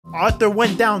Arthur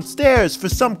went downstairs for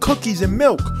some cookies and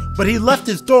milk, but he left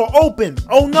his door open.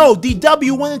 Oh no,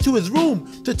 DW went into his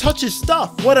room to touch his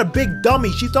stuff. What a big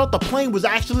dummy, she thought the plane was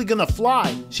actually gonna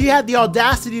fly. She had the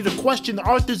audacity to question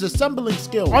Arthur's assembling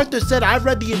skills. Arthur said, I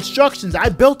read the instructions, I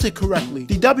built it correctly.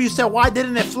 DW said, why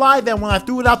didn't it fly then when I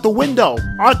threw it out the window?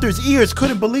 Arthur's ears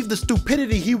couldn't believe the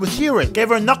stupidity he was hearing. Gave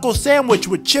her a knuckle sandwich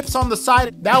with chips on the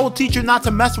side. That will teach her not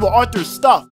to mess with Arthur's stuff.